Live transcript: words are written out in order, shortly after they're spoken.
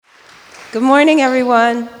Good morning,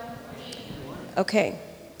 everyone. Okay,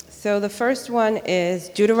 so the first one is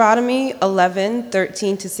Deuteronomy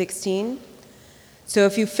 11:13-16. So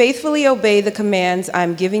if you faithfully obey the commands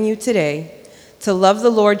I'm giving you today, to love the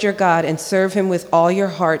Lord your God and serve him with all your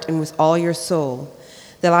heart and with all your soul,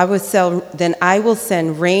 then I will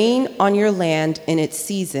send rain on your land in its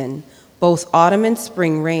season, both autumn and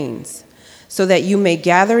spring rains, so that you may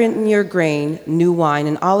gather in your grain, new wine,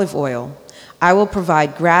 and olive oil. I will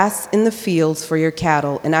provide grass in the fields for your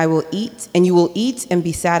cattle, and you will eat and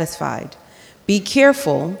be satisfied. Be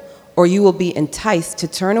careful, or you will be enticed to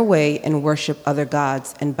turn away and worship other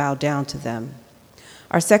gods and bow down to them.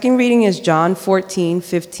 Our second reading is John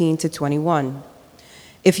 14:15-21.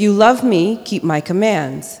 If you love me, keep my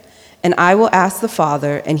commands, and I will ask the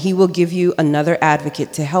Father, and he will give you another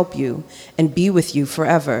advocate to help you and be with you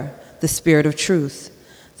forever, the Spirit of truth.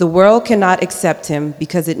 The world cannot accept him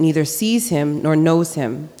because it neither sees him nor knows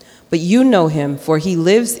him, but you know him, for he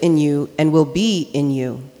lives in you and will be in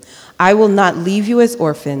you. I will not leave you as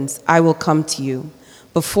orphans, I will come to you.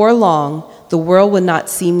 Before long, the world will not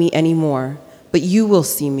see me anymore, but you will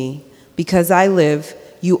see me. Because I live,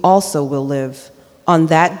 you also will live. On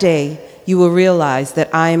that day, you will realize that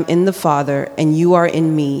I am in the Father, and you are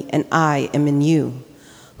in me, and I am in you.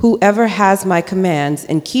 Whoever has my commands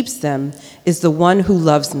and keeps them is the one who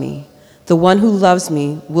loves me. The one who loves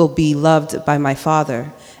me will be loved by my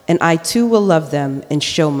Father, and I too will love them and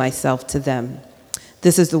show myself to them.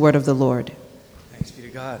 This is the word of the Lord. Thanks be to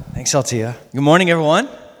God. Thanks, Altia. Good morning, everyone.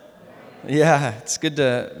 Yeah, it's good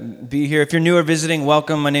to be here. If you're new or visiting,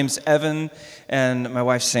 welcome. My name's Evan, and my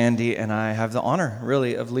wife Sandy, and I have the honor,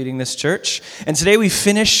 really, of leading this church. And today we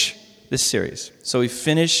finish this series. So we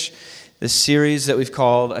finish this series that we've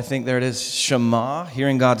called, I think there it is, Shema,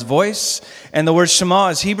 hearing God's voice. And the word Shema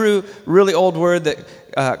is Hebrew, really old word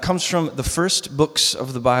that comes from the first books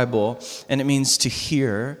of the Bible, and it means to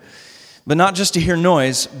hear, but not just to hear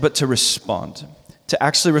noise, but to respond. To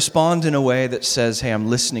actually respond in a way that says, hey, I'm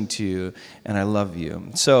listening to you, and I love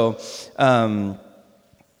you. So,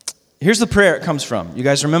 here's the prayer it comes from. You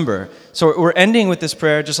guys remember? So we're ending with this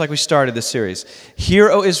prayer just like we started this series. Hear,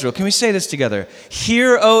 O Israel. Can we say this together?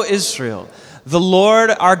 Hear, O Israel. The Lord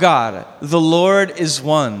our God, the Lord is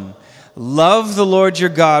one. Love the Lord your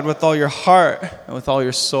God with all your heart and with all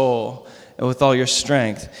your soul and with all your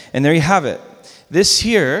strength. And there you have it. This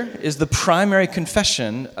here is the primary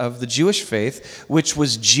confession of the Jewish faith, which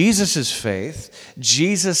was Jesus' faith.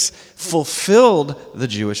 Jesus fulfilled the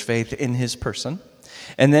Jewish faith in his person.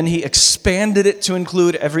 And then he expanded it to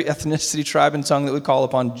include every ethnicity, tribe, and tongue that would call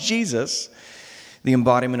upon Jesus, the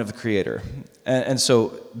embodiment of the Creator. And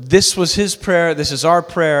so this was his prayer. This is our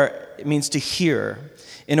prayer. It means to hear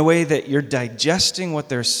in a way that you're digesting what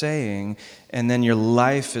they're saying, and then your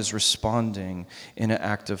life is responding in an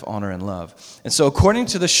act of honor and love. And so according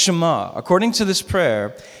to the Shema, according to this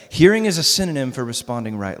prayer, hearing is a synonym for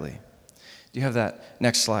responding rightly. Do you have that?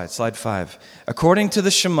 Next slide, slide 5. According to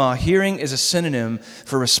the Shema, hearing is a synonym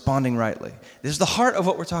for responding rightly. This is the heart of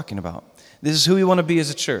what we're talking about. This is who we want to be as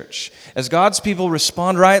a church. As God's people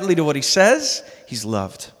respond rightly to what he says, he's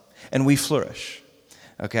loved, and we flourish.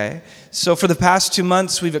 Okay? So for the past 2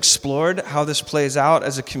 months, we've explored how this plays out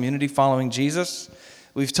as a community following Jesus.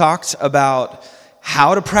 We've talked about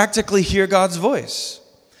how to practically hear God's voice.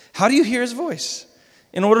 How do you hear his voice?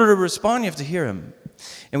 In order to respond, you have to hear him.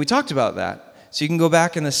 And we talked about that. So you can go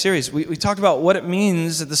back in the series. We talked about what it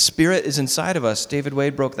means that the Spirit is inside of us. David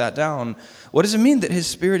Wade broke that down. What does it mean that his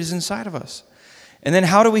Spirit is inside of us? And then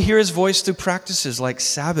how do we hear his voice through practices like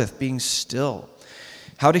Sabbath, being still?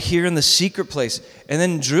 How to hear in the secret place. And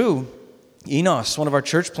then Drew Enos, one of our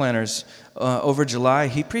church planners, over July,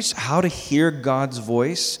 he preached how to hear God's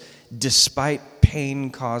voice despite pain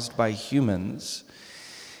caused by humans.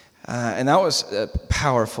 And that was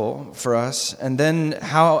powerful for us. And then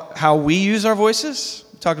how we use our voices,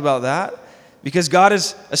 we talked about that. Because God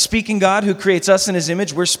is a speaking God who creates us in his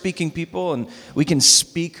image. We're speaking people, and we can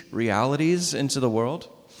speak realities into the world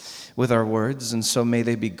with our words, and so may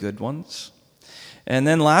they be good ones. And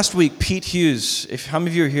then last week, Pete Hughes, if how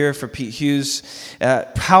many of you are here for Pete Hughes,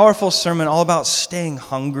 powerful sermon all about staying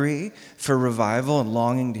hungry for revival and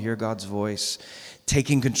longing to hear God's voice,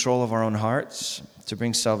 taking control of our own hearts to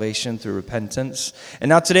bring salvation through repentance. And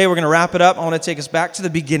now today we're going to wrap it up. I want to take us back to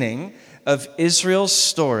the beginning of Israel's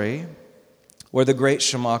story, where the great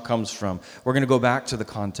Shema comes from. We're going to go back to the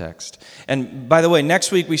context. And by the way,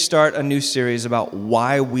 next week we start a new series about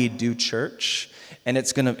why we do church. And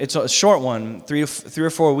it's a short one, 3 or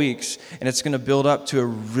 4 weeks, and it's going to build up to a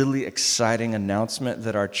really exciting announcement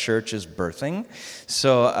that our church is birthing.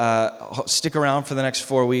 So stick around for the next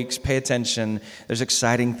 4 weeks, pay attention. There's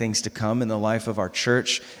exciting things to come in the life of our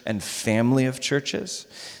church and family of churches.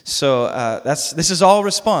 So this is all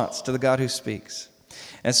response to the God who speaks.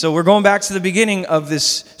 And so we're going back to the beginning of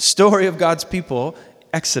this story of God's people,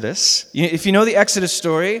 Exodus. If you know the Exodus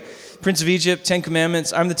story, Prince of Egypt, 10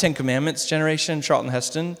 Commandments. I'm the 10 Commandments generation, Charlton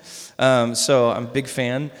Heston. So I'm a big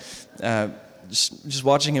fan. Just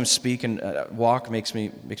watching him speak and walk makes me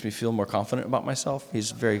feel more confident about myself.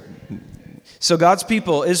 So God's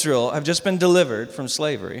people, Israel, have just been delivered from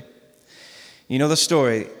slavery. You know the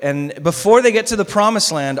story. And before they get to the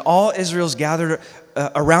promised land, all Israel's gathered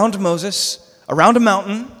around Moses, around a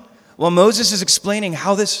mountain, while Moses is explaining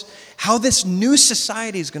how this new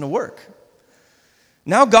society is going to work.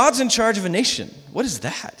 Now God's in charge of a nation. What is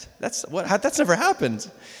that? That's never happened.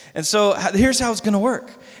 And so here's how it's going to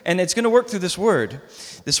work. And it's going to work through this word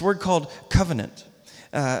called covenant.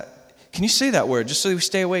 Can you say that word just so we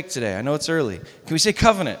stay awake today? I know it's early. Can we say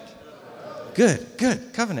covenant? Good,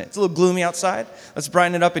 covenant. It's a little gloomy outside. Let's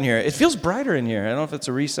brighten it up in here. It feels brighter in here. I don't know if it's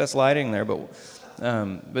a recessed lighting there, but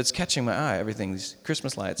it's catching my eye, everything, these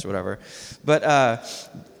Christmas lights or whatever. But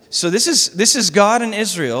so this is God and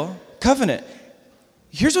Israel, covenant.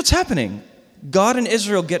 Here's what's happening. God and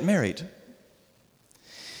Israel get married.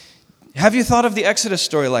 Have you thought of the Exodus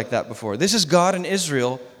story like that before? This is God and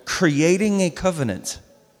Israel creating a covenant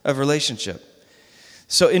of relationship.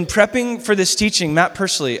 So in prepping for this teaching, Matt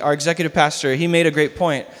Pursley, our executive pastor, he made a great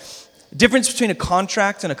point. Difference between a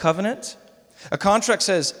contract and a covenant. A contract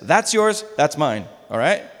says, that's yours, that's mine. All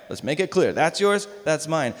right? Let's make it clear. That's yours, that's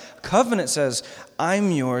mine. A covenant says,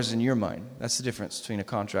 I'm yours and you're mine. That's the difference between a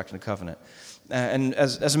contract and a covenant. And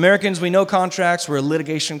as Americans, we know contracts. We're a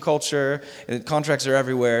litigation culture. Contracts are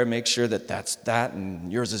everywhere. Make sure that that's that and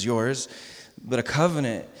yours is yours. But a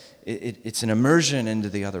covenant, it's an immersion into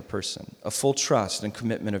the other person, a full trust and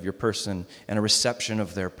commitment of your person and a reception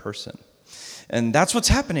of their person. And that's what's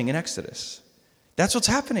happening in Exodus. That's what's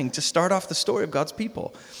happening to start off the story of God's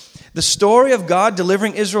people. The story of God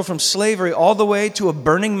delivering Israel from slavery all the way to a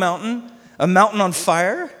burning mountain, a mountain on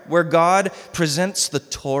fire, where God presents the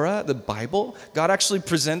Torah, the Bible. God actually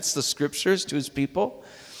presents the scriptures to his people.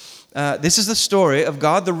 This is the story of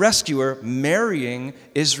God the rescuer marrying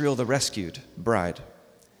Israel the rescued bride.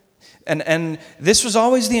 And this was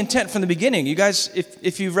always the intent from the beginning. You guys,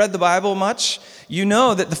 if you've read the Bible much, you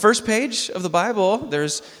know that the first page of the Bible,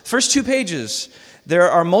 first 2 pages, there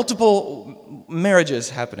are multiple marriages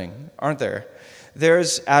happening, aren't there?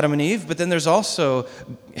 There's Adam and Eve, but then there's also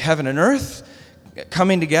heaven and earth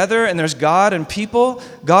coming together, and there's God and people.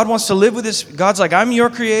 God wants to live with this. God's like, I'm your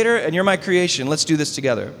creator, and you're my creation. Let's do this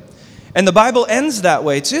together. And the Bible ends that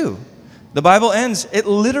way, too. The Bible ends, it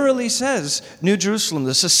literally says, New Jerusalem,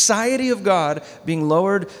 the society of God being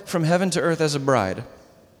lowered from heaven to earth as a bride.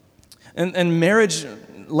 And marriage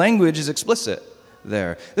language is explicit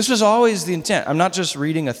there. This was always the intent. I'm not just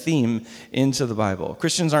reading a theme into the Bible.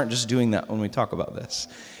 Christians aren't just doing that when we talk about this.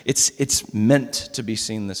 It's meant to be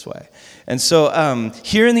seen this way. And so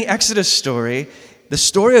here in the Exodus story, the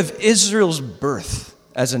story of Israel's birth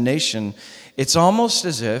as a nation, it's almost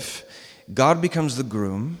as if God becomes the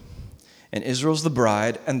groom and Israel's the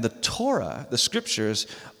bride, and the Torah, the scriptures,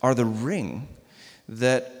 are the ring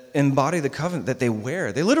that embody the covenant that they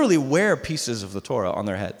wear. They literally wear pieces of the Torah on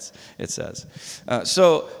their heads, it says.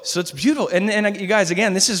 So it's beautiful. And you guys,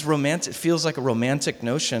 again, this is romantic. It feels like a romantic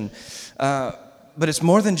notion, but it's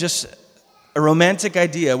more than just a romantic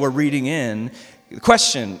idea we're reading in.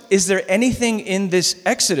 Question, is there anything in this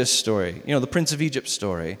Exodus story, the Prince of Egypt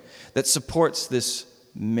story, that supports this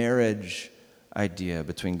marriage idea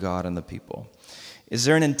between God and the people? Is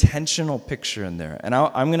there an intentional picture in there? And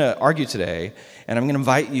I'm going to argue today, and I'm going to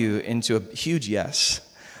invite you into a huge yes.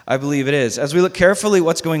 I believe it is. As we look carefully at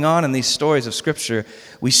what's going on in these stories of Scripture,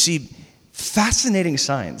 we see fascinating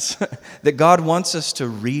signs that God wants us to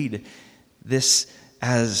read this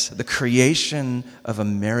as the creation of a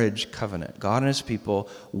marriage covenant. God and his people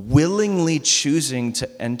willingly choosing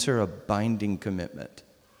to enter a binding commitment.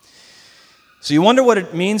 So you wonder what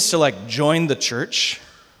it means to join the church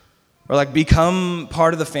or become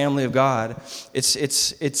part of the family of God. It's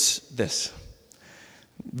this,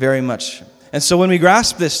 very much. And so when we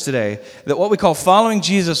grasp this today, that what we call following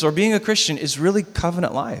Jesus or being a Christian is really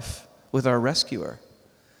covenant life with our rescuer.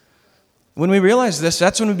 When we realize this,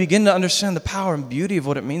 that's when we begin to understand the power and beauty of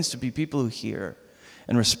what it means to be people who hear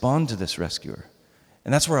and respond to this rescuer.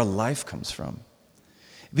 And that's where our life comes from.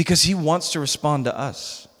 Because he wants to respond to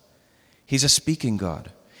us. He's a speaking God.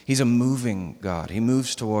 He's a moving God. He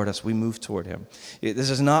moves toward us. We move toward him. This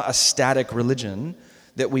is not a static religion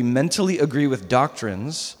that we mentally agree with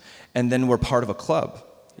doctrines and then we're part of a club.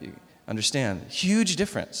 You understand? Huge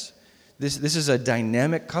difference. This is a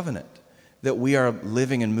dynamic covenant that we are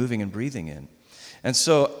living and moving and breathing in. And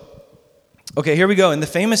so, okay, here we go. In the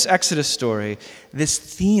famous Exodus story, this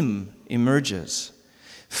theme emerges.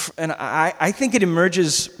 And I think it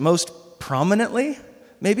emerges most prominently,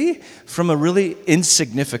 maybe, from a really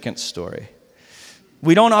insignificant story.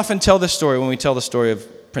 We don't often tell this story when we tell the story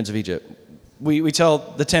of Prince of Egypt. We tell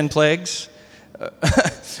the 10 plagues.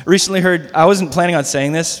 Recently heard, I wasn't planning on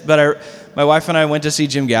saying this, but my wife and I went to see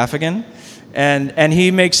Jim Gaffigan, and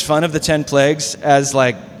he makes fun of the 10 plagues as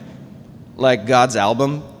like God's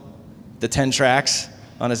album, the 10 tracks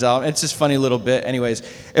on his album. It's this funny little bit anyways.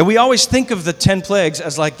 And we always think of the 10 plagues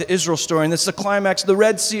as like the Israel story, and it's the climax. The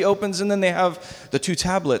Red Sea opens, and then they have the 2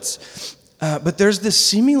 tablets. But there's this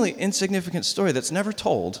seemingly insignificant story that's never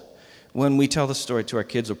told when we tell the story to our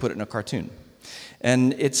kids or put it in a cartoon.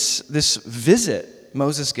 And it's this visit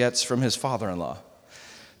Moses gets from his father-in-law,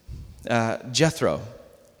 Jethro.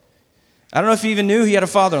 I don't know if you even knew he had a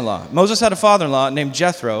father-in-law. Moses had a father-in-law named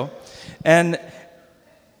Jethro. And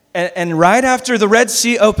right after the Red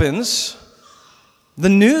Sea opens, the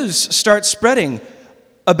news starts spreading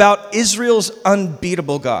about Israel's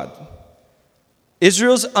unbeatable God.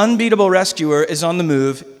 Israel's unbeatable rescuer is on the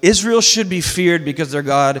move. Israel should be feared because their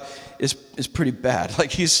God is pretty bad.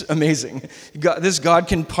 Like, he's amazing. This God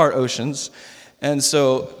can part oceans. And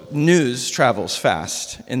so news travels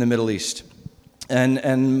fast in the Middle East.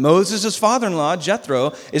 And Moses' father-in-law,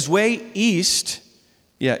 Jethro, is way east,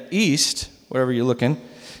 wherever you're looking,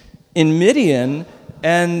 in Midian,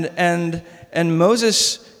 and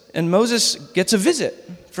Moses gets a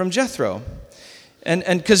visit from Jethro. And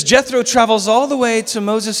because Jethro travels all the way to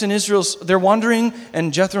Moses and Israel, they're wandering,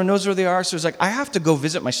 and Jethro knows where they are, so he's like, I have to go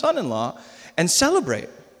visit my son-in-law and celebrate.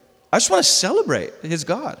 I just want to celebrate his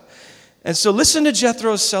God. And so listen to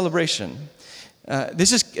Jethro's celebration.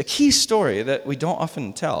 This is a key story that we don't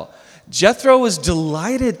often tell. Jethro was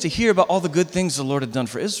delighted to hear about all the good things the Lord had done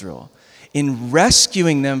for Israel in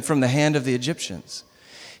rescuing them from the hand of the Egyptians.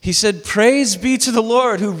 He said, praise be to the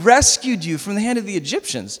Lord who rescued you from the hand of the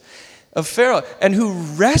Egyptians, of Pharaoh, and who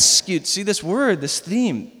rescued, see this word, this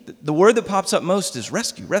theme, the word that pops up most is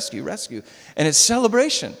rescue, rescue, rescue, and it's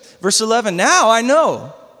celebration. Verse 11, now I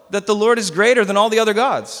know that the Lord is greater than all the other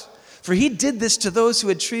gods, for he did this to those who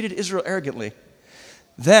had treated Israel arrogantly.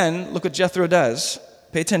 Then, look what Jethro does.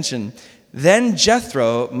 Pay attention. Then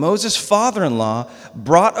Jethro, Moses' father-in-law,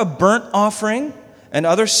 brought a burnt offering and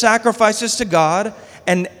other sacrifices to God,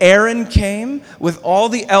 and Aaron came with all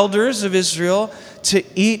the elders of Israel to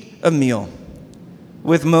eat a meal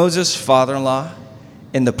with Moses' father-in-law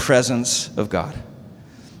in the presence of God.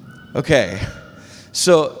 Okay,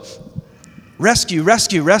 so rescue,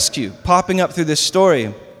 rescue, rescue, popping up through this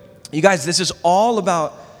story. You guys, this is all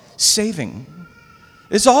about saving.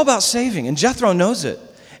 It's all about saving, and Jethro knows it.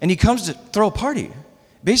 And he comes to throw a party.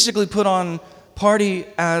 Basically put on party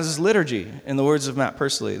as liturgy, in the words of Matt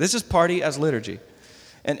Pursley. This is party as liturgy.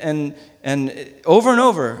 And over and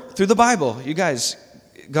over through the Bible, you guys,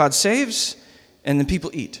 God saves and then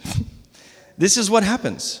people eat. This is what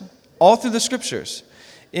happens all through the scriptures.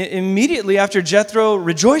 Immediately after Jethro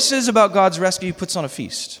rejoices about God's rescue, he puts on a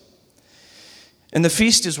feast. And the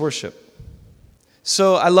feast is worship.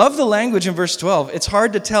 So I love the language in verse 12. It's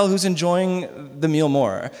hard to tell who's enjoying the meal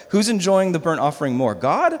more. Who's enjoying the burnt offering more,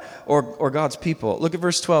 God or God's people? Look at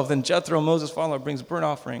verse 12. Then Jethro, Moses' father, brings a burnt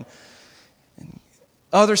offering. And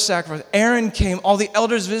other sacrifice. Aaron came. All the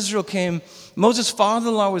elders of Israel came. Moses'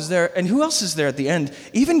 father-in-law was there. And who else is there at the end?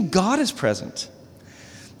 Even God is present.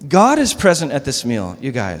 God is present at this meal,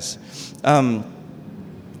 you guys.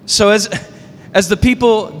 So as the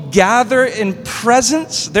people gather in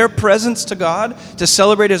presence, their presence to God, to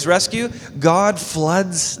celebrate his rescue, God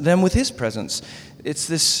floods them with his presence. It's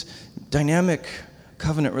this dynamic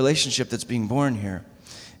covenant relationship that's being born here.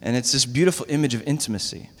 And it's this beautiful image of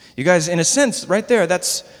intimacy. You guys, in a sense, right there,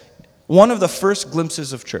 that's one of the first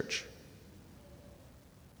glimpses of church.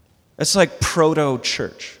 It's like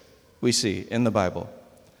proto-church we see in the Bible.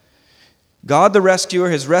 God the rescuer,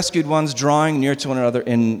 his rescued ones drawing near to one another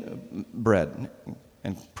in bread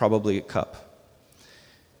and probably a cup.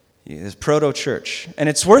 It's proto-church. And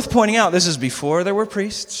it's worth pointing out, this is before there were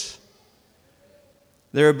priests.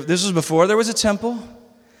 This was before there was a temple.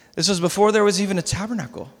 This was before there was even a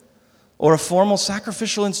tabernacle or a formal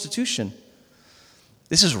sacrificial institution.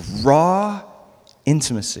 This is raw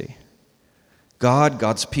intimacy.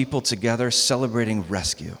 God's people together celebrating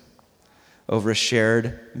rescue. over a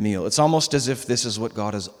shared meal. It's almost as if this is what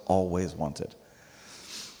God has always wanted.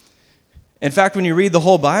 In fact, when you read the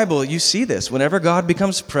whole Bible, you see this. Whenever God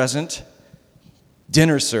becomes present,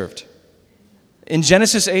 dinner's served. In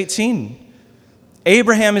Genesis 18,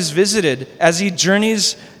 Abraham is visited as he's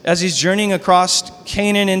journeying across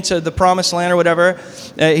Canaan into the promised land or whatever.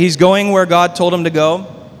 He's going where God told him to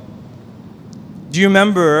go. Do you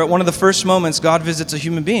remember one of the first moments God visits a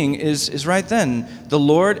human being is right then. The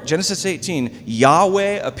Lord, Genesis 18,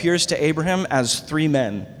 Yahweh appears to Abraham as three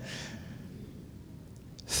men.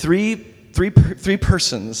 Three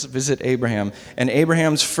persons visit Abraham, and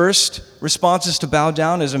Abraham's first response is to bow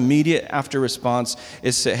down. His immediate after response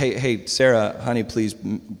is say, hey, Sarah, honey, please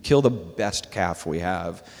kill the best calf we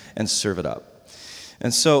have and serve it up.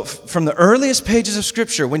 And so from the earliest pages of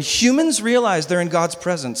Scripture, when humans realize they're in God's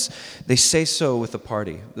presence, they say so with the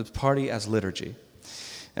party as liturgy.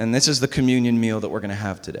 And this is the communion meal that we're going to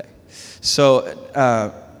have today. So,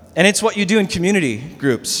 and it's what you do in community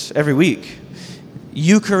groups every week.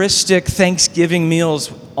 Eucharistic Thanksgiving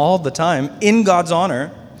meals all the time in God's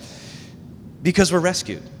honor because we're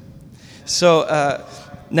rescued. So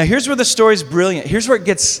now here's where the story's brilliant. Here's where it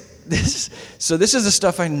gets this. So this is the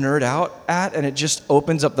stuff I nerd out at, and it just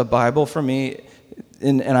opens up the Bible for me,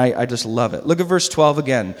 and I just love it. Look at verse 12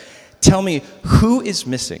 again. Tell me, who is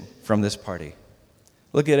missing from this party?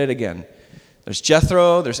 Look at it again. There's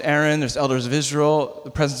Jethro, there's Aaron, there's elders of Israel,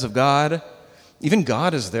 the presence of God. Even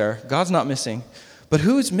God is there. God's not missing. But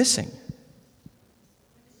who is missing?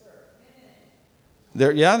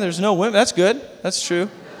 There's no women. That's good. That's true.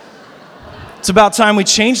 It's about time we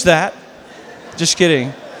change that. Just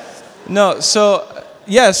kidding. No, so,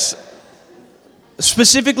 yes.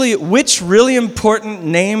 Specifically, which really important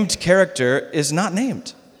named character is not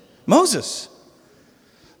named? Moses.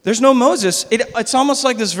 There's no Moses. It's almost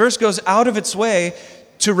like this verse goes out of its way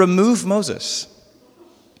to remove Moses.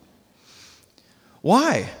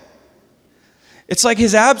 Why? It's like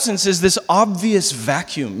his absence is this obvious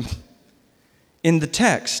vacuum in the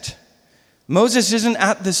text. Moses isn't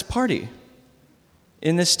at this party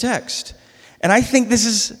in this text. And I think this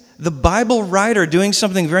is the Bible writer doing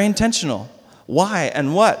something very intentional. Why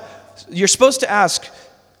and what? You're supposed to ask,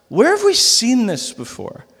 where have we seen this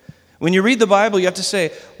before? When you read the Bible, you have to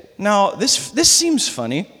say, now, this seems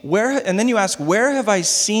funny. And then you ask, where have I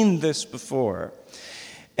seen this before?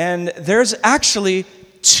 And there's actually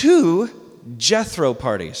 2 Jethro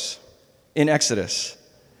parties in Exodus.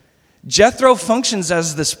 Jethro functions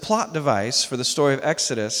as this plot device for the story of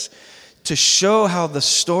Exodus to show how the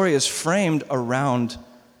story is framed around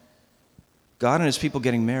God and his people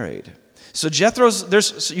getting married. So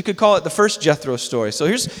you could call it the first Jethro story. So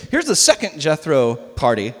here's the second Jethro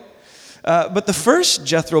party. But the first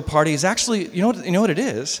Jethro party is actually, you know what it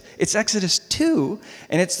is? It's Exodus 2,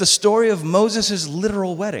 and it's the story of Moses'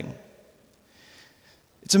 literal wedding.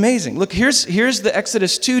 It's amazing. Look, here's the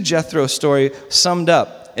Exodus 2 Jethro story summed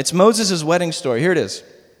up. It's Moses' wedding story. Here it is.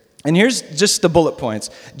 And here's just the bullet points.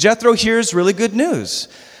 Jethro hears really good news.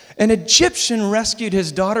 An Egyptian rescued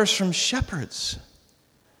his daughters from shepherds.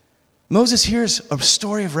 Moses hears a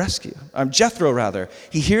story of rescue. Jethro, rather.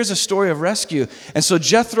 He hears a story of rescue. And so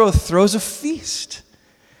Jethro throws a feast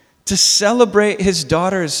to celebrate his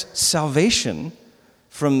daughter's salvation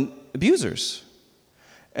from abusers.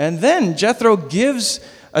 And then Jethro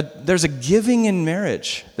there's a giving in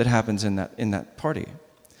marriage that happens in that party.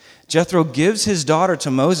 Jethro gives his daughter to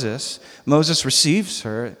Moses. Moses receives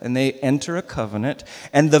her, and they enter a covenant.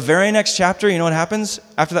 And the very next chapter, you know what happens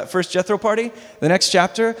after that first Jethro party? The next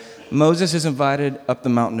chapter, Moses is invited up the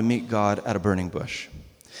mountain to meet God at a burning bush.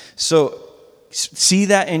 So see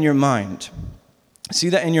that in your mind. See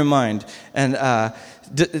that in your mind. And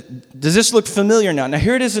does this look familiar now? Now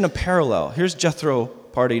here it is in a parallel. Here's Jethro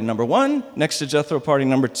party number 1 next to Jethro party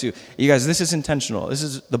number 2. You guys, this is intentional.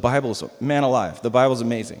 The Bible's man alive. The Bible's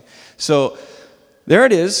amazing. So there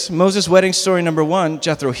it is, Moses' wedding story number 1.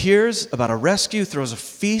 Jethro hears about a rescue, throws a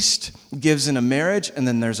feast, gives in a marriage, and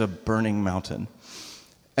then there's a burning mountain.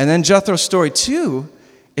 And then Jethro's story 2,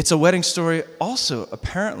 it's a wedding story also,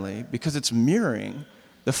 apparently, because it's mirroring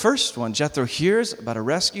the first one. Jethro hears about a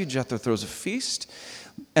rescue, Jethro throws a feast,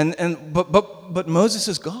 but Moses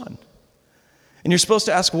is gone. And you're supposed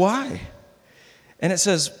to ask why. And it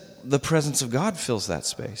says the presence of God fills that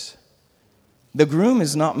space. The groom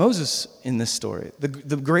is not Moses in this story.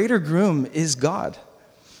 The greater groom is God.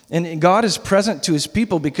 And God is present to his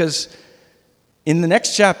people because in the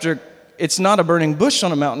next chapter, it's not a burning bush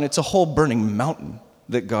on a mountain, it's a whole burning mountain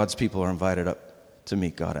that God's people are invited up to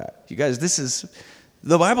meet God at. You guys,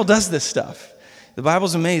 the Bible does this stuff. The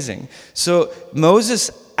Bible's amazing. So Moses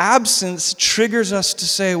absence triggers us to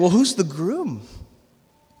say, well, who's the groom?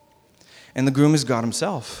 And the groom is God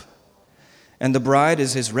himself. And the bride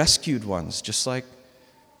is his rescued ones, just like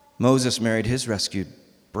Moses married his rescued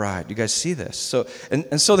bride. You guys see this? So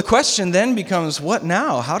the question then becomes, what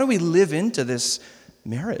now? How do we live into this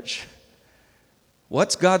marriage?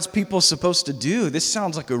 What's God's people supposed to do? This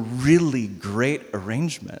sounds like a really great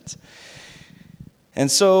arrangement. And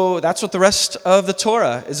so that's what the rest of the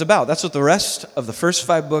Torah is about. That's what the rest of the first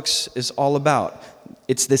 5 books is all about.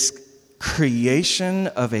 It's this creation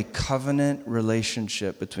of a covenant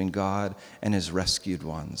relationship between God and his rescued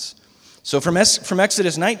ones. So from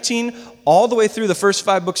Exodus 19 all the way through the first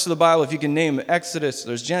 5 books of the Bible, if you can name Exodus,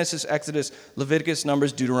 there's Genesis, Exodus, Leviticus,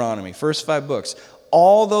 Numbers, Deuteronomy, first 5 books.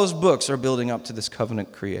 All those books are building up to this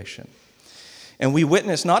covenant creation. And we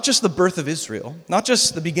witness not just the birth of Israel, not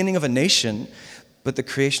just the beginning of a nation, but the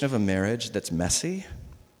creation of a marriage that's messy.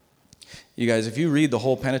 You guys, if you read the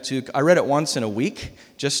whole Pentateuch, I read it once in a week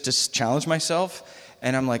just to challenge myself,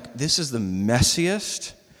 and I'm like, this is the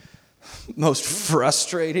messiest, most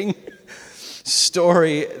frustrating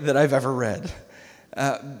story that I've ever read.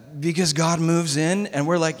 Because God moves in, and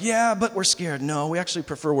we're like, yeah, but we're scared. No, we actually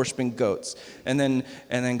prefer worshiping goats. And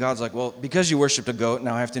then God's like, well, because you worshipped a goat,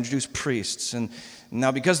 now I have to introduce priests. And now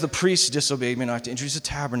because the priests disobeyed me, now I have to introduce a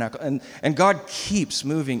tabernacle. And God keeps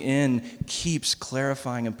moving in, keeps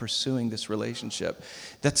clarifying and pursuing this relationship.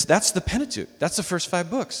 That's the Pentateuch. That's the first 5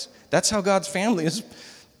 books. That's how God's family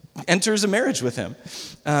enters a marriage with him.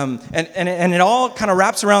 And it all kind of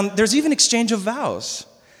wraps around, there's even exchange of vows.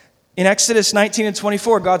 In Exodus 19 and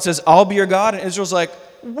 24, God says, I'll be your God. And Israel's like,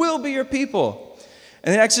 we'll be your people.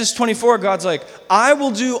 And in Exodus 24, God's like, I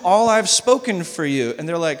will do all I've spoken for you. And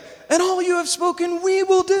they're like, and all you have spoken, we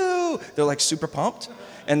will do. They're like super pumped.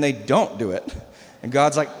 And they don't do it. And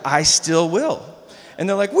God's like, I still will. And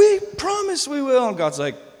they're like, we promise we will. And God's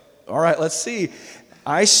like, all right, let's see.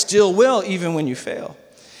 I still will even when you fail.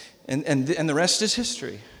 And the rest is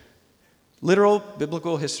history. Literal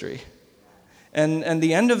biblical history. And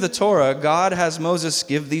the end of the Torah, God has Moses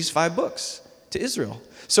give these 5 books to Israel.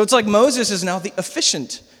 So it's like Moses is now the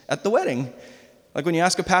officiant at the wedding. Like when you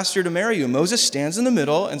ask a pastor to marry you, Moses stands in the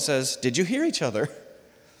middle and says, did you hear each other?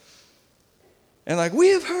 And like,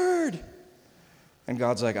 we have heard. And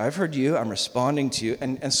God's like, I've heard you, I'm responding to you.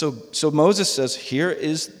 And so Moses says, here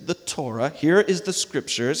is the Torah, here is the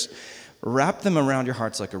scriptures, wrap them around your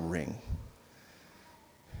hearts like a ring.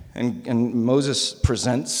 And Moses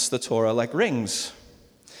presents the Torah like rings.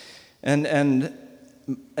 And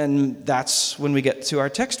that's when we get to our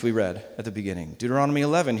text we read at the beginning. Deuteronomy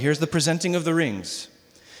 11, here's the presenting of the rings.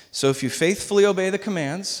 So if you faithfully obey the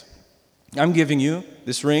commands, I'm giving you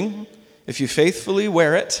this ring. If you faithfully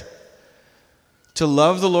wear it, to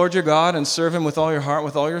love the Lord your God and serve him with all your heart,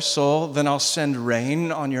 with all your soul, then I'll send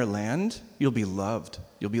rain on your land. You'll be loved.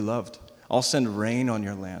 You'll be loved. I'll send rain on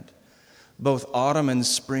your land. Both autumn and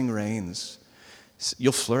spring rains.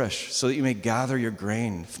 You'll flourish so that you may gather your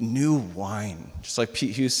grain. New wine. Just like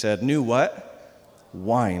Pete Hughes said, new what?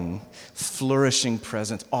 Wine. Flourishing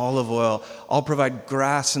presence. Olive oil. I'll provide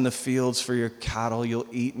grass in the fields for your cattle. You'll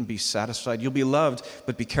eat and be satisfied. You'll be loved,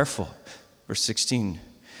 but be careful. Verse 16.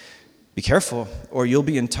 Be careful, or you'll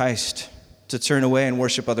be enticed to turn away and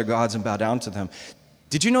worship other gods and bow down to them.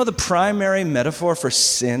 Did you know the primary metaphor for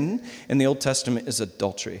sin in the Old Testament is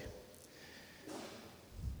adultery?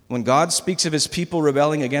 When God speaks of his people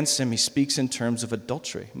rebelling against him, he speaks in terms of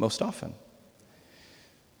adultery most often.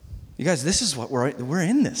 You guys, this is what we're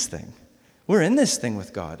in this thing. We're in this thing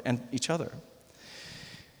with God and each other.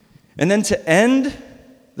 And then to end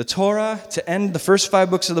the Torah, to end the first 5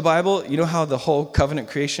 books of the Bible, you know how the whole covenant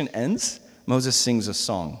creation ends? Moses sings a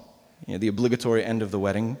song, the obligatory end of the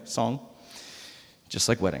wedding song, just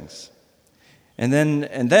like weddings. And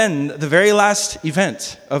then the very last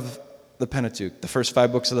event of the Pentateuch, the first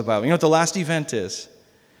 5 books of the Bible. You know what the last event is?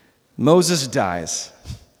 Moses dies.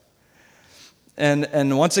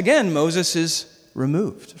 And once again, Moses is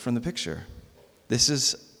removed from the picture. This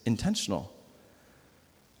is intentional.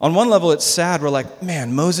 On one level, it's sad. We're like,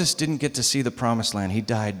 man, Moses didn't get to see the promised land. He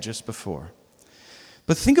died just before.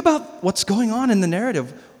 But think about what's going on in the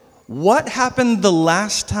narrative. What happened the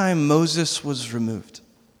last time Moses was removed?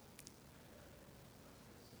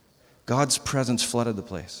 God's presence flooded the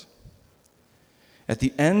place. At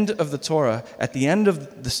the end of the Torah, at the end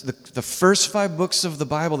of the first 5 books of the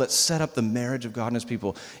Bible that set up the marriage of God and his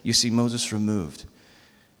people, you see Moses removed.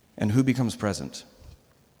 And who becomes present?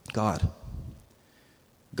 God.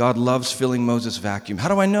 God loves filling Moses' vacuum. How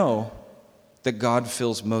do I know that God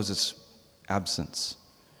fills Moses' absence?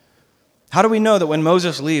 How do we know that when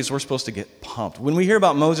Moses leaves, we're supposed to get pumped? When we hear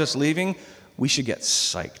about Moses leaving, we should get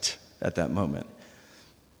psyched at that moment.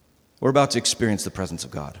 We're about to experience the presence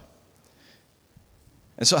of God.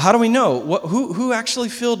 And so how do we know? Who actually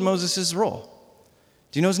filled Moses' role?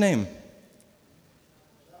 Do you know his name?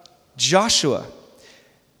 Joshua.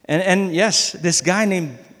 And yes, this guy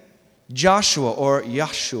named Joshua or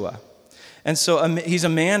Yahshua. And so he's a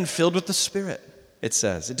man filled with the Spirit, it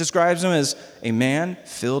says. It describes him as a man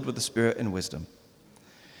filled with the Spirit and wisdom.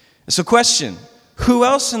 So question, who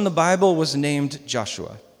else in the Bible was named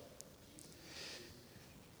Joshua?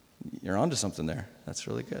 You're onto something there. That's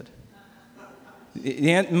really good.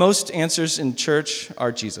 Most answers in church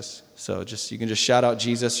are Jesus. So you can just shout out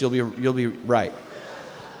Jesus. You'll be right.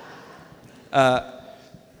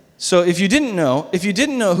 So if you didn't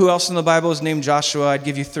know who else in the Bible is named Joshua, I'd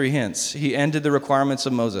give you 3 hints. He ended the requirements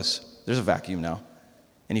of Moses. There's a vacuum now,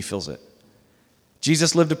 and he fills it.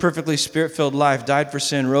 Jesus lived a perfectly Spirit-filled life, died for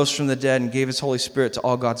sin, rose from the dead, and gave his Holy Spirit to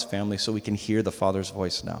all God's family so we can hear the Father's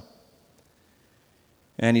voice now.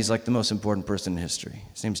 And he's like the most important person in history.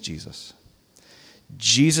 His name's Jesus.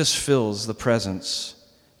 Jesus fills the presence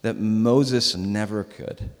that Moses never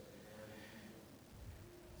could.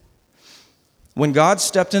 When God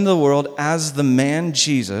stepped into the world as the man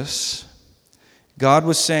Jesus, God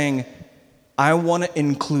was saying, I want to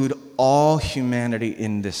include all humanity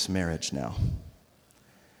in this marriage now.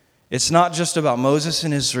 It's not just about Moses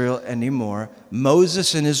and Israel anymore.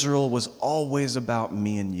 Moses and Israel was always about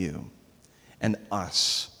me and you and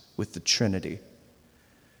us with the Trinity.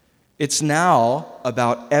 It's now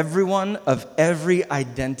about everyone of every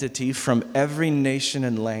identity from every nation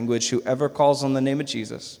and language, whoever calls on the name of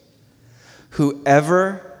Jesus,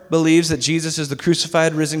 whoever believes that Jesus is the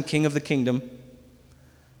crucified, risen King of the kingdom.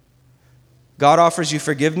 God offers you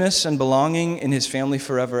forgiveness and belonging in his family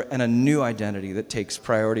forever and a new identity that takes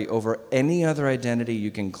priority over any other identity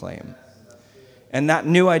you can claim. And that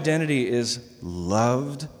new identity is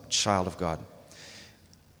loved child of God.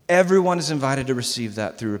 Everyone is invited to receive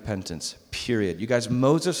that through repentance, period. You guys,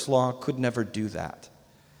 Moses' law could never do that.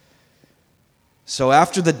 So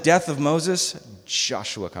after the death of Moses,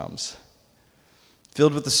 Joshua comes,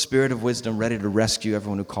 filled with the spirit of wisdom, ready to rescue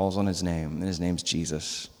everyone who calls on his name, and his name's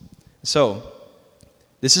Jesus. So,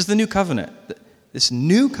 this is the new covenant. This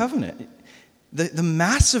new covenant, the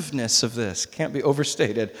massiveness of this can't be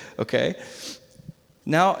overstated, okay?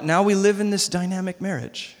 Now we live in this dynamic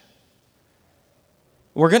marriage.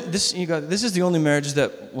 This is the only marriage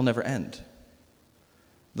that will never end.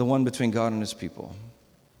 The one between God and his people.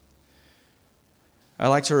 I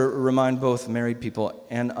like to remind both married people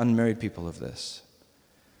and unmarried people of this.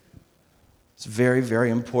 It's very, very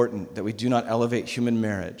important that we do not elevate human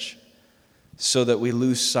marriage so that we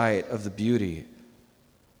lose sight of the beauty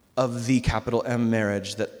of the capital M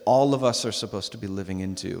marriage that all of us are supposed to be living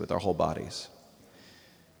into with our whole bodies.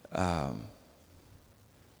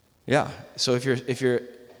 So if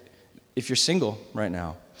you're single right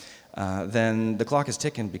now, then the clock is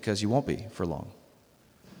ticking because you won't be for long.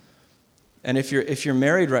 And if you're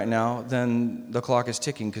married right now, then the clock is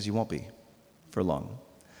ticking because you won't be for long.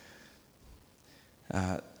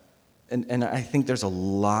 And I think there's a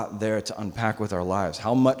lot there to unpack with our lives.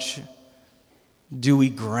 How much do we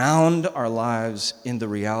ground our lives in the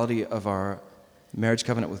reality of our marriage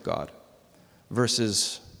covenant with God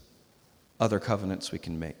versus other covenants we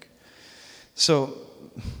can make? So,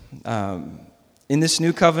 in this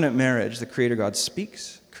new covenant marriage, the Creator God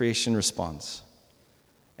speaks, creation responds.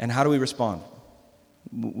 And how do we respond?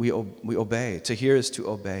 We obey. To hear is to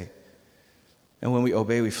obey. And when we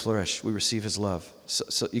obey, we flourish. We receive his love.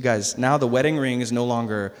 So you guys, now the wedding ring is no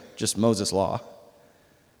longer just Moses' law.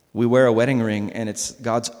 We wear a wedding ring, and it's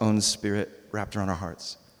God's own spirit wrapped around our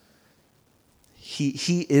hearts.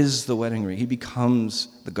 He is the wedding ring. He becomes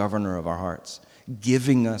the governor of our hearts,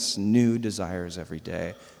 giving us new desires every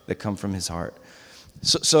day that come from his heart.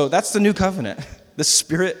 So that's the new covenant, the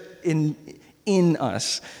Spirit in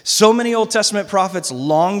us. So many Old Testament prophets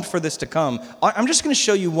longed for this to come. I'm just going to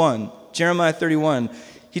show you one. Jeremiah 31.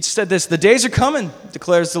 He said this, "The days are coming,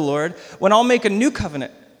 declares the Lord, when I'll make a new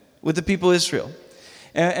covenant with the people of Israel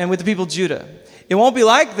and with the people of Judah. It won't be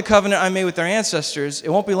like the covenant I made with their ancestors. It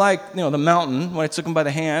won't be like the mountain when I took them by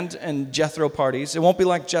the hand and Jethro parties. It won't be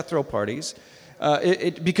like Jethro parties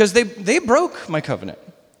because they broke my covenant.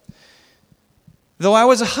 Though I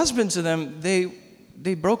was a husband to them,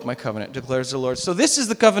 they broke my covenant, declares the Lord. So this is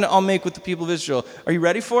the covenant I'll make with the people of Israel." Are you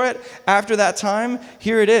ready for it? After that time,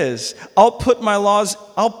 here it is. I'll put my laws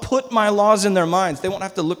in their minds. They won't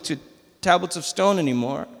have to look to tablets of stone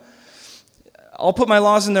anymore. I'll put my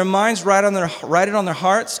laws in their minds, write it on their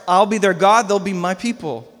hearts. I'll be their God, they'll be my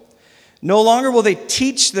people. No longer will they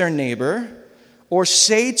teach their neighbor or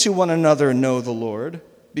say to one another, 'Know the Lord,'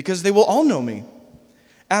 because they will all know me.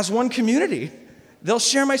 As one community, they'll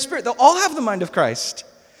share my spirit. They'll all have the mind of Christ.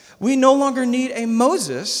 We no longer need a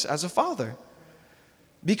Moses as a father,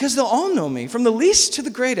 because they'll all know me, from the least to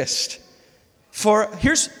the greatest. For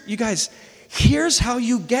here's how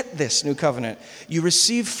you get this new covenant. You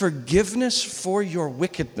receive forgiveness for your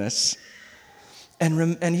wickedness,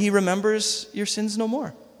 and he remembers your sins no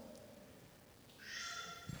more.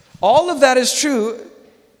 All of that is true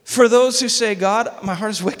for those who say, God, my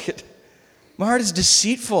heart is wicked. My heart is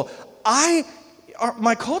deceitful.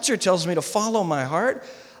 My culture tells me to follow my heart.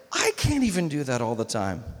 I can't even do that all the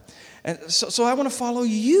time. And so I want to follow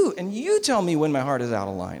you, and you tell me when my heart is out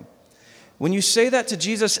of line. When you say that to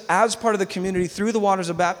Jesus as part of the community through the waters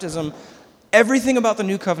of baptism, everything about the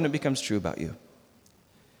new covenant becomes true about you.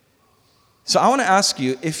 So I want to ask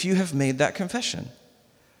you if you have made that confession.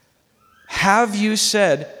 Have you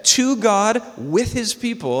said to God with his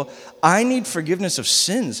people, I need forgiveness of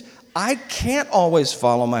sins. I can't always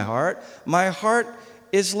follow my heart. My heart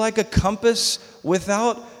is like a compass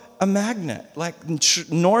without a magnet. Like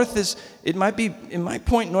north it might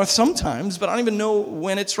point north sometimes, but I don't even know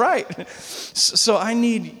when it's right. So I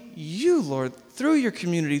need you, Lord, through your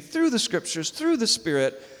community, through the scriptures, through the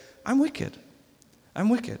Spirit. I'm wicked. I'm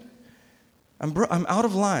out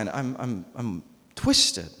of line. I'm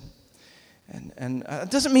twisted. And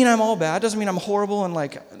it doesn't mean I'm all bad. It doesn't mean I'm horrible and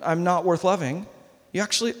like I'm not worth loving. You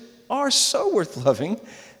actually are so worth loving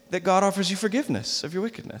that God offers you forgiveness of your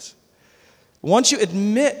wickedness. Once you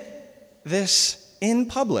admit this in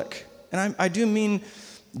public, and I do mean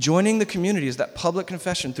joining the community is that public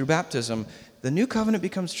confession through baptism, the new covenant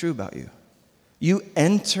becomes true about you. You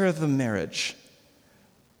enter the marriage,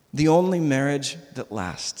 the only marriage that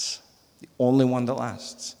lasts, the only one that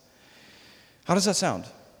lasts. How does that sound?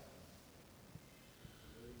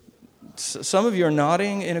 Some of you are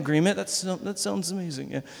nodding in agreement. That sounds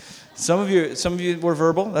amazing. Yeah. Some of you were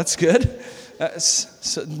verbal. That's good.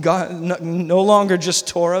 So God, no longer just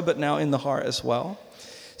Torah, but now in the heart as well.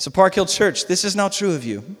 So Park Hill Church, this is now true of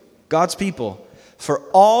you, God's people. For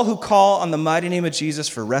all who call on the mighty name of Jesus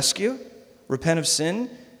for rescue, repent of sin,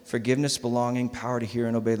 forgiveness, belonging, power to hear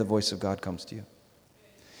and obey the voice of God comes to you.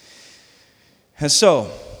 And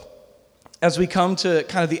so, as we come to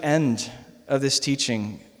kind of the end of this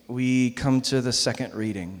teaching, we come to the second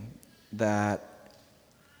reading that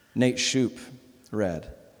Nate Shoup read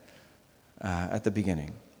at the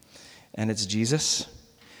beginning. And it's Jesus.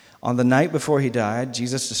 On the night before he died,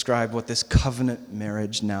 Jesus described what this covenant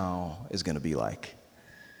marriage now is going to be like.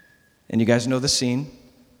 And you guys know the scene.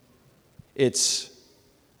 It's,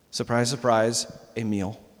 surprise, surprise, a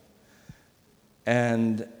meal.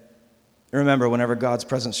 And remember, whenever God's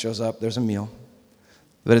presence shows up, there's a meal.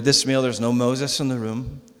 But at this meal, there's no Moses in the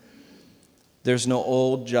room. There's no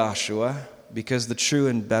old Joshua, because the true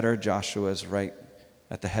and better Joshua is right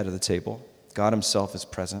at the head of the table. God himself is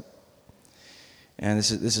present. And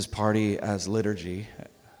this is party as liturgy.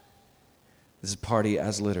 This is party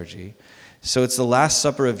as liturgy. So it's the Last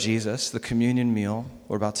Supper of Jesus, the communion meal.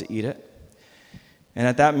 We're about to eat it. And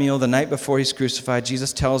at that meal, the night before he's crucified,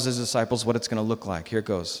 Jesus tells his disciples what it's going to look like. Here it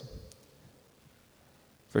goes.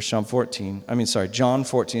 John 14,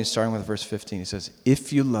 starting with verse 15. He says,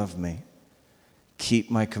 if you love me,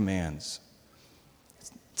 keep my commands.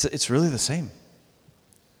 It's really the same.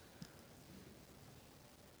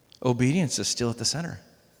 Obedience is still at the center.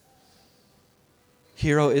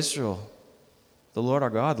 Hear, O Israel, the Lord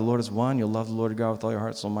our God, the Lord is one. You'll love the Lord your God with all your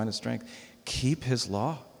heart, soul, mind, and strength. Keep his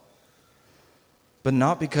law. But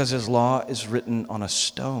not because his law is written on a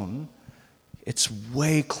stone. It's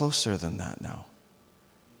way closer than that now.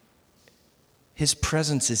 His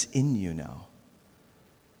presence is in you now.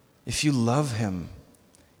 If you love him,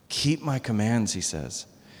 keep my commands, he says.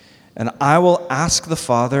 And I will ask the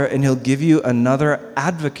Father, and he'll give you another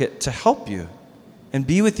advocate to help you and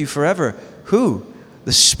be with you forever. Who?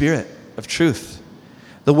 The Spirit of truth.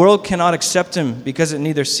 The world cannot accept him because it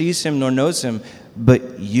neither sees him nor knows him,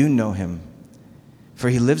 but you know him, for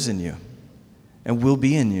he lives in you and will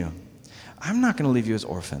be in you. I'm not going to leave you as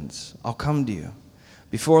orphans. I'll come to you.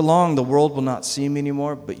 Before long, the world will not see me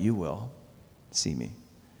anymore, but you will see me.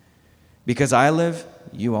 Because I live,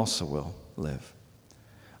 you also will live.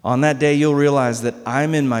 On that day, you'll realize that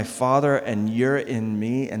I'm in my Father, and you're in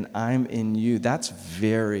me, and I'm in you. That's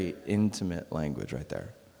very intimate language right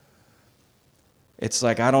there. It's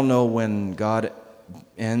like, I don't know when God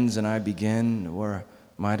ends and I begin, or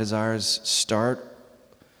my desires start.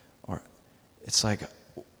 Or it's like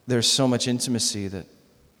there's so much intimacy that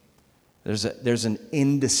there's an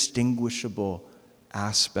indistinguishable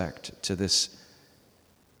aspect to this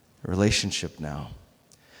A relationship now.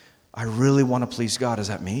 I really want to please God. Is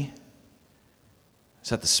that me? Is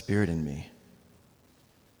that the Spirit in me?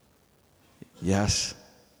 Yes.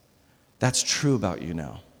 That's true about you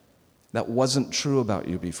now. That wasn't true about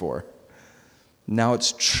you before. Now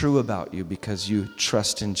it's true about you because you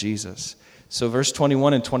trust in Jesus. So verse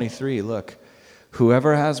 21 and 23, look.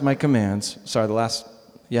 Whoever has my commands,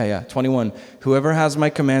 21. Whoever has my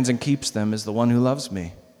commands and keeps them is the one who loves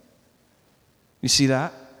me. You see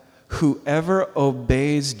that? Whoever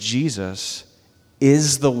obeys Jesus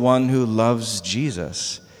is the one who loves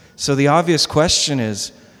Jesus. So the obvious question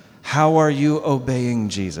is, how are you obeying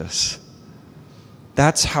Jesus?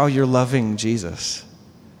 That's how you're loving Jesus.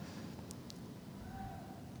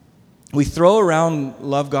 We throw around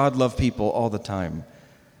love God, love people all the time.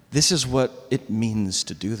 This is what it means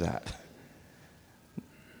to do that.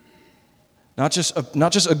 Not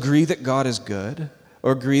just agree that God is good,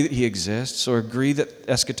 or agree that he exists, or agree that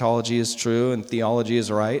eschatology is true and theology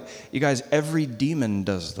is right. You guys, every demon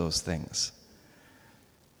does those things.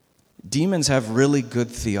 Demons have really good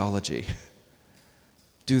theology.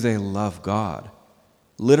 Do they love God?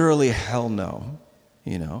 Literally, hell no.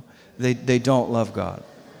 They don't love God.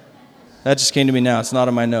 That just came to me now. It's not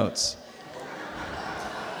in my notes.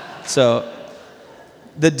 So,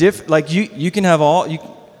 you can have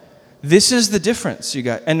all. This is the difference, you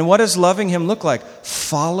got. And what does loving him look like?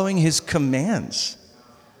 Following his commands.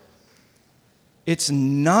 It's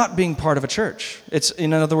not being part of a church. It's,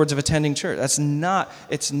 in other words, of attending church. It's not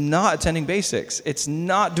attending basics. It's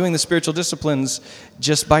not doing the spiritual disciplines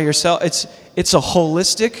just by yourself. It's a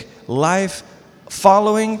holistic life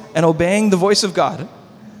following and obeying the voice of God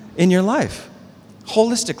in your life.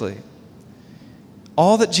 Holistically.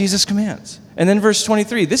 All that Jesus commands. And then verse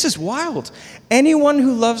 23, this is wild. Anyone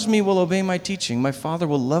who loves me will obey my teaching. My Father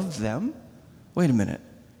will love them. Wait a minute.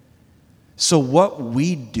 So what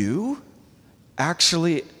we do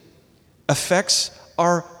actually affects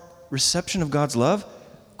our reception of God's love?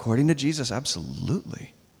 According to Jesus,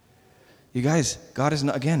 absolutely. You guys, God is,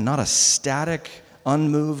 not a static,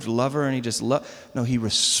 unmoved lover, and he just No, he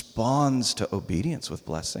responds to obedience with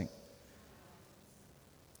blessing.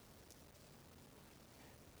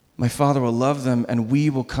 My Father will love them, and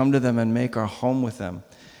we will come to them and make our home with them.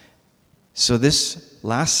 So this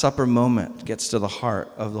Last Supper moment gets to the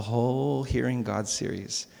heart of the whole Hearing God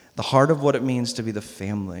series. The heart of what it means to be the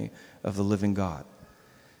family of the living God.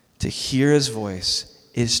 To hear his voice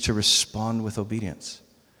is to respond with obedience.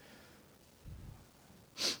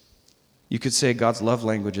 You could say God's love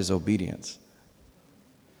language is obedience.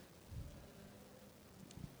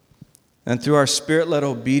 And through our Spirit-led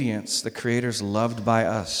obedience, the Creator's loved by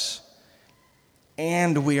us.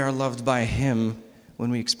 And we are loved by him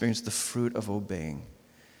when we experience the fruit of obeying.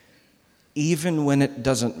 Even when it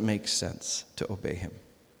doesn't make sense to obey him.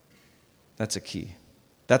 That's a key.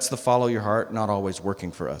 That's the follow your heart, not always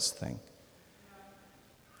working for us thing.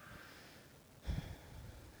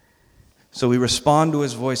 So we respond to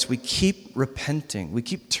his voice. We keep repenting. We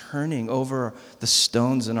keep turning over the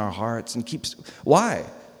stones in our hearts. Why?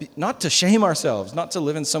 Not to shame ourselves, not to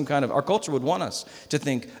live in some kind of... Our culture would want us to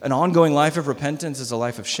think an ongoing life of repentance is a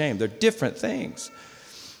life of shame. They're different things.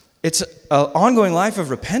 It's an ongoing life of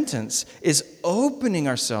repentance is opening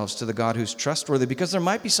ourselves to the God who's trustworthy, because there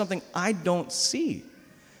might be something I don't see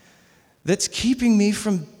that's keeping me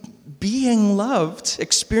from being loved,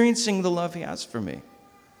 experiencing the love he has for me.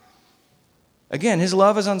 Again, his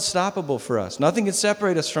love is unstoppable for us. Nothing can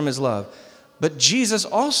separate us from his love. But Jesus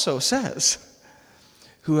also says,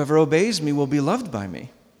 whoever obeys me will be loved by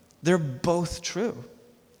me. They're both true.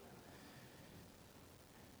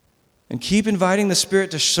 And keep inviting the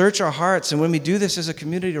Spirit to search our hearts. And when we do this as a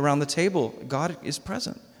community around the table, God is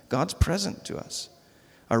present. God's present to us.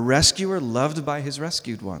 A rescuer loved by his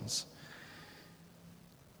rescued ones.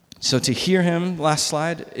 So to hear him, last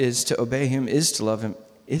slide, is to obey him, is to love him,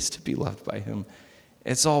 is to be loved by him.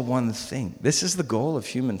 It's all one thing. This is the goal of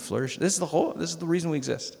human flourish. This is the reason we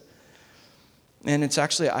exist. And it's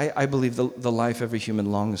actually, I believe, the life every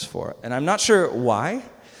human longs for. And I'm not sure why.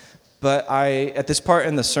 But at this part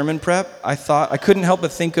in the sermon prep, I couldn't help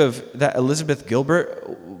but think of that Elizabeth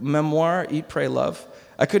Gilbert memoir, Eat, Pray, Love.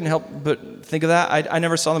 I couldn't help but think of that. I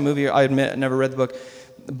never saw the movie, I admit, I never read the book.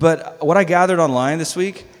 But what I gathered online this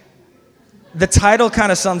week, the title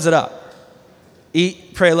kind of sums it up.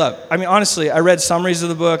 Eat, Pray, Love. I mean, honestly, I read summaries of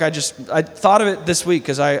the book. I thought of it this week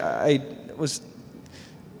because I was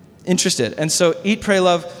interested. And so, Eat, Pray,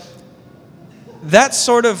 Love. That's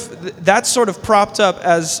sort of propped up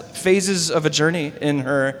as phases of a journey in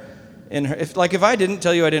her. If I didn't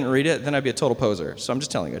tell you I didn't read it, then I'd be a total poser. So I'm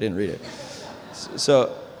just telling you I didn't read it.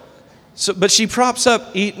 So, But she props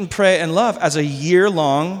up Eat and Pray and Love as a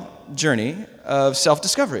year-long journey of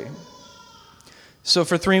self-discovery. So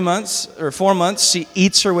for 3 months or 4 months, she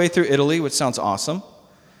eats her way through Italy, which sounds awesome.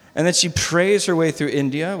 And then she prays her way through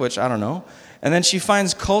India, which I don't know. And then she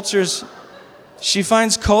finds culture's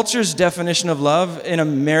definition of love in a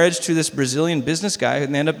marriage to this Brazilian business guy who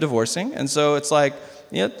they end up divorcing. And so it's like,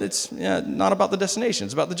 it's not about the destination,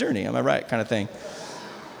 it's about the journey, am I right, kind of thing.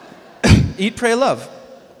 Eat, Pray, Love.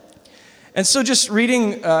 And so just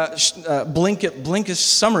reading Blinkist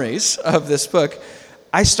summaries of this book,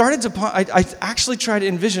 I actually tried to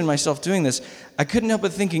envision myself doing this. I couldn't help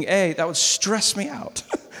but thinking, that would stress me out.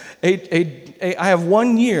 I have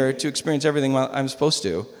 1 year to experience everything I'm supposed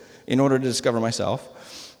to in order to discover myself.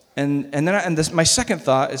 My second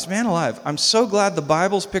thought is, man alive, I'm so glad the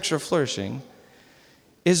Bible's picture of flourishing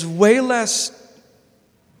is way less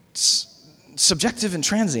subjective and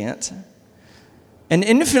transient and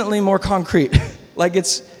infinitely more concrete. Like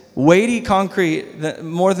it's weighty concrete,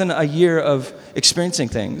 more than a year of experiencing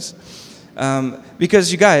things.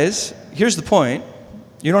 Because you guys, here's the point.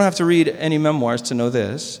 You don't have to read any memoirs to know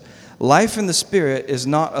this. Life in the Spirit is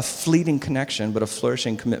not a fleeting connection, but a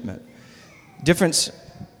flourishing commitment. Difference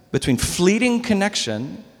between fleeting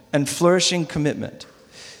connection and flourishing commitment.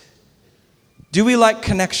 Do we like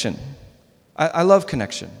connection? I love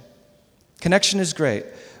connection. Connection is great,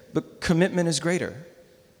 but commitment is greater.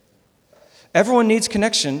 Everyone needs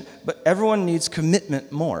connection, but everyone needs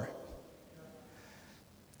commitment more.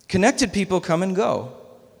 Connected people come and go.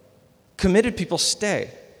 Committed people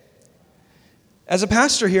stay. As a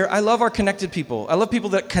pastor here, I love our connected people. I love people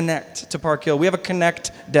that connect to Park Hill. We have a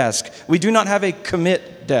connect desk. We do not have a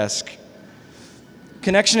commit desk.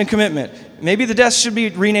 Connection and commitment. Maybe the desk should be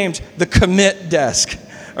renamed the commit desk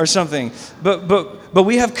or something. But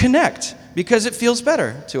we have connect because it feels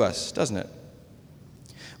better to us, doesn't it?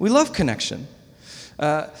 We love connection.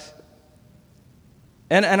 And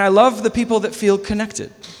I love the people that feel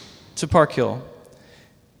connected to Park Hill.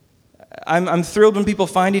 I'm thrilled when people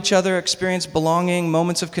find each other, experience belonging,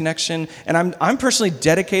 moments of connection, and I'm personally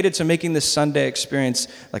dedicated to making this Sunday experience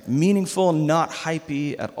like meaningful, not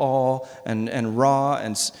hypey at all, and raw.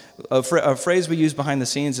 And a phrase we use behind the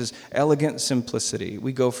scenes is elegant simplicity.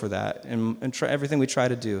 We go for that, and try everything we try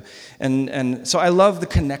to do. And so I love the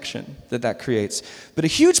connection that creates. But a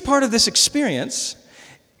huge part of this experience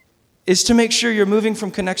is to make sure you're moving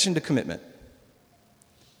from connection to commitment.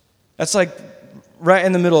 That's like right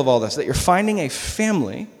in the middle of all this, that you're finding a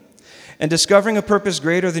family and discovering a purpose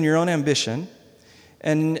greater than your own ambition,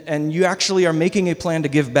 and you actually are making a plan to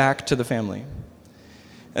give back to the family.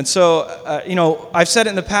 And so, I've said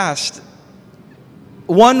it in the past,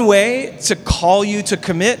 one way to call you to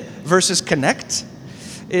commit versus connect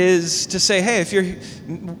is to say, hey, if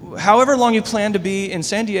you're, however long you plan to be in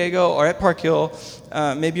San Diego or at Park Hill,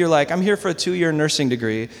 maybe you're like, I'm here for a 2-year nursing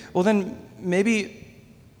degree. Well, then maybe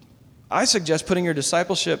I suggest putting your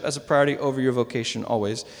discipleship as a priority over your vocation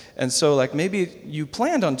always. And so maybe you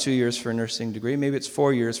planned on 2 years for a nursing degree. Maybe it's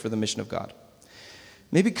 4 years for the mission of God.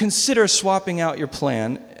 Maybe consider swapping out your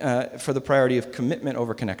plan for the priority of commitment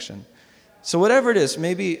over connection. So whatever it is,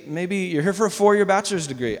 maybe you're here for a 4-year bachelor's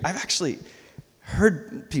degree. I've actually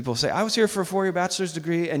heard people say, I was here for a 4-year bachelor's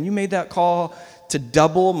degree, and you made that call to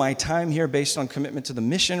double my time here based on commitment to the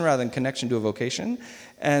mission rather than connection to a vocation.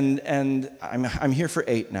 And I'm here for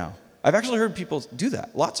 8 now. I've actually heard people do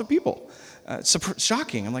that. Lots of people. It's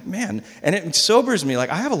shocking. I'm like, man. And it sobers me.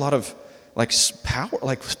 I have a lot of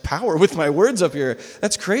power with my words up here.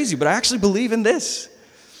 That's crazy. But I actually believe in this.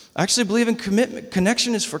 I actually believe in commitment.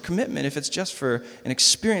 Connection is for commitment. If it's just for an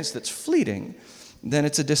experience that's fleeting, then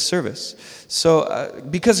it's a disservice. So,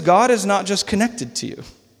 because God is not just connected to you.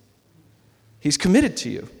 He's committed to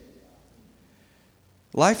you.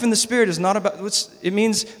 Life in the Spirit is not about,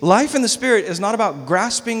 life in the Spirit is not about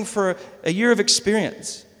grasping for a year of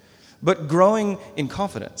experience, but growing in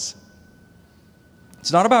confidence.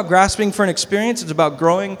 It's not about grasping for an experience, it's about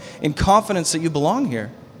growing in confidence that you belong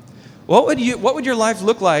here. What would your life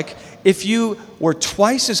look like if you were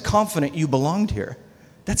twice as confident you belonged here?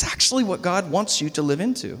 That's actually what God wants you to live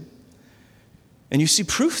into. And you see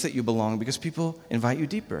proof that you belong because people invite you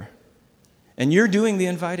deeper. And you're doing the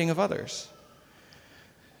inviting of others.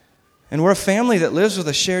 And we're a family that lives with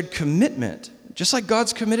a shared commitment, just like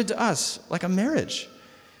God's committed to us, like a marriage.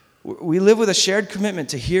 We live with a shared commitment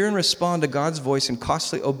to hear and respond to God's voice in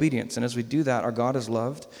costly obedience. And as we do that, our God is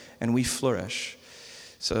loved and we flourish.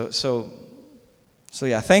 So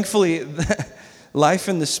yeah, thankfully, life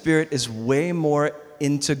in the Spirit is way more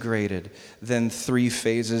integrated than 3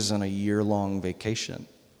 phases on a year-long vacation.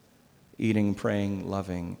 Eating, praying,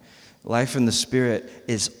 loving. Life in the Spirit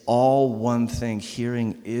is all one thing.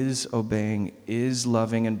 Hearing is obeying, is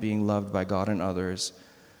loving and being loved by God and others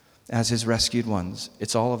as his rescued ones.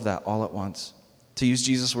 It's all of that all at once. To use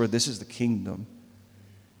Jesus' word, this is the kingdom.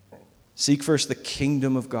 Seek first the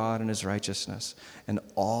kingdom of God and his righteousness, and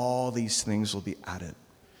all these things will be added.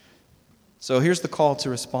 So here's the call to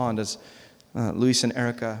respond as Luis and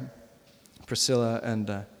Erica, Priscilla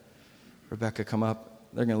and Rebecca come up.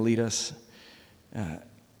 They're going to lead us.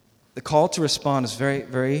 The call to respond is very,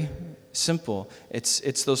 very simple.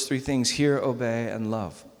 It's those three things: hear, obey, and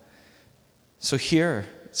love. So hear.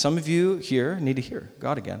 Some of you here need to hear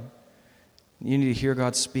God again. You need to hear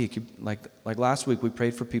God speak. Like last week, we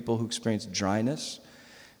prayed for people who experienced dryness.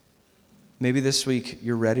 Maybe this week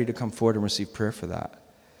you're ready to come forward and receive prayer for that.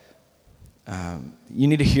 You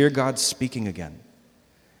need to hear God speaking again.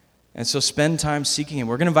 And so spend time seeking him.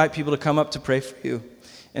 We're going to invite people to come up to pray for you.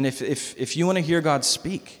 And if you want to hear God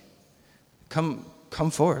speak, come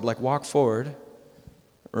forward, walk forward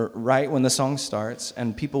right when the song starts,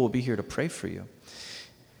 and people will be here to pray for you.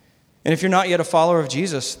 And if you're not yet a follower of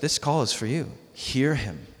Jesus, this call is for you. Hear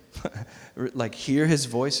him. Hear his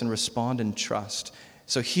voice and respond in trust.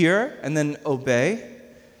 So hear and then obey.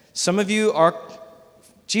 Some of you are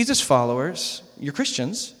Jesus followers, you're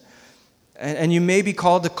Christians, and you may be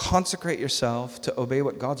called to consecrate yourself to obey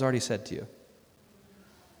what God's already said to you.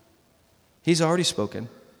 He's already spoken.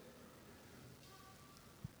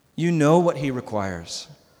 You know what he requires.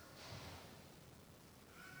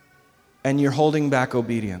 And you're holding back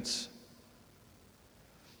obedience.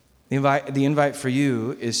 The invite for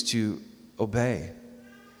you is to obey.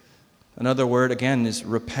 Another word, again, is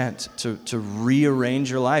repent, to rearrange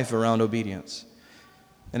your life around obedience.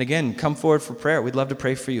 And again, come forward for prayer. We'd love to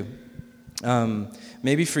pray for you.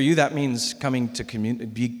 Maybe for you that means coming to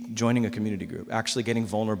joining a community group, actually getting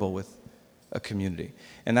vulnerable with a community.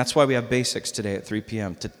 And that's why we have basics today at 3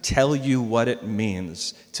 p.m. to tell you what it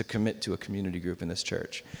means to commit to a community group in this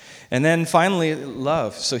church. And then finally,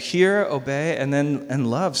 love. So hear, obey,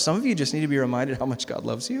 and love. Some of you just need to be reminded how much God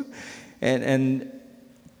loves you. And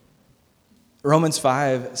Romans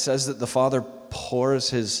 5 says that the Father pours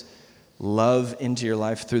his love into your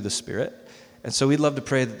life through the Spirit. And so we'd love to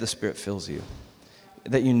pray that the Spirit fills you,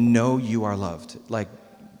 that you know you are loved.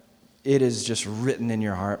 It is just written in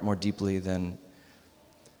your heart more deeply than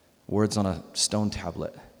words on a stone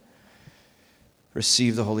tablet.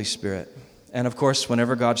 Receive the Holy Spirit. And of course,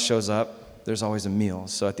 whenever God shows up, there's always a meal.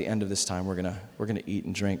 So at the end of this time, we're gonna eat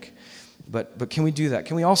and drink. But can we do that?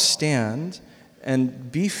 Can we all stand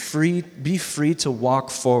and be free to walk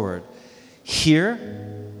forward?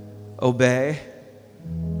 Hear, obey,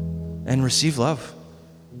 and receive love.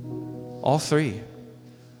 All three.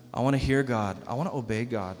 I want to hear God. I want to obey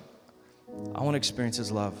God. I want to experience his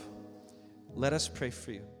love. Let us pray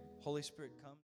for you. Holy Spirit, come.